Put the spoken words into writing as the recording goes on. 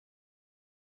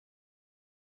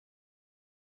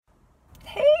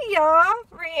Hey y'all,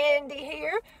 Randy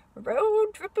here,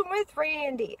 road tripping with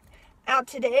Randy. Out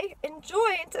today,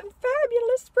 enjoying some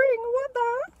fabulous spring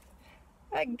weather.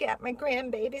 I got my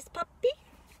grandbaby's puppy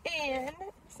and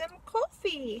some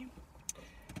coffee.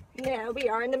 Yeah, we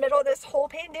are in the middle of this whole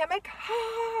pandemic.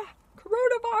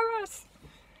 Coronavirus.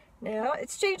 Now,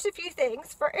 it's changed a few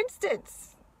things. For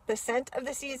instance, the scent of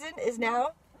the season is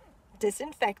now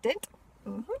disinfectant.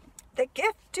 The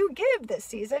gift to give this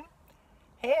season,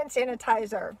 hand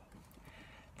sanitizer.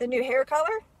 The new hair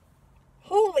color,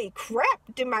 holy crap,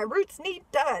 do my roots need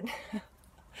done.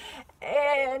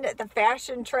 And the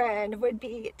fashion trend would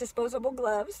be disposable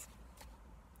gloves.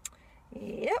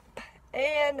 Yep.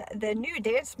 And the new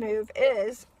dance move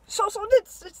is social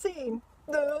distancing.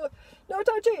 No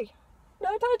touchy,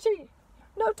 no touchy,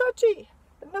 no touchy,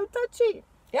 no touchy.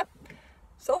 Yep.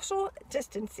 Social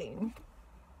distancing.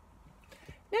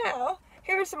 Now,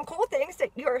 here are some cool things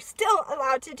that you're still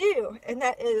allowed to do, and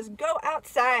that is go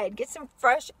outside, get some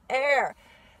fresh air.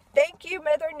 Thank you,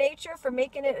 Mother Nature, for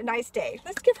making it a nice day.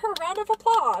 Let's give her a round of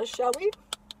applause, shall we?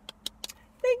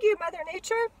 Thank you, Mother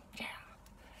Nature. Yeah.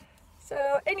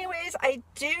 So anyways, I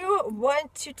do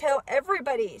want to tell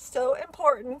everybody, so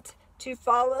important to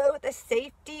follow the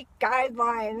safety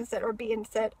guidelines that are being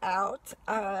set out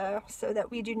so that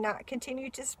we do not continue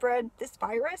to spread this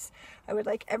virus. I would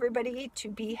like everybody to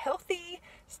be healthy,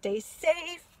 stay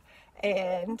safe,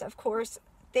 and of course,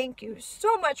 thank you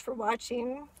so much for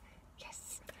watching.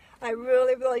 Yes, I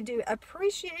really, really do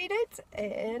appreciate it.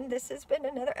 And this has been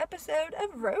another episode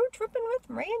of Road Tripping with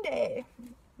Randy.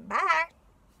 Bye.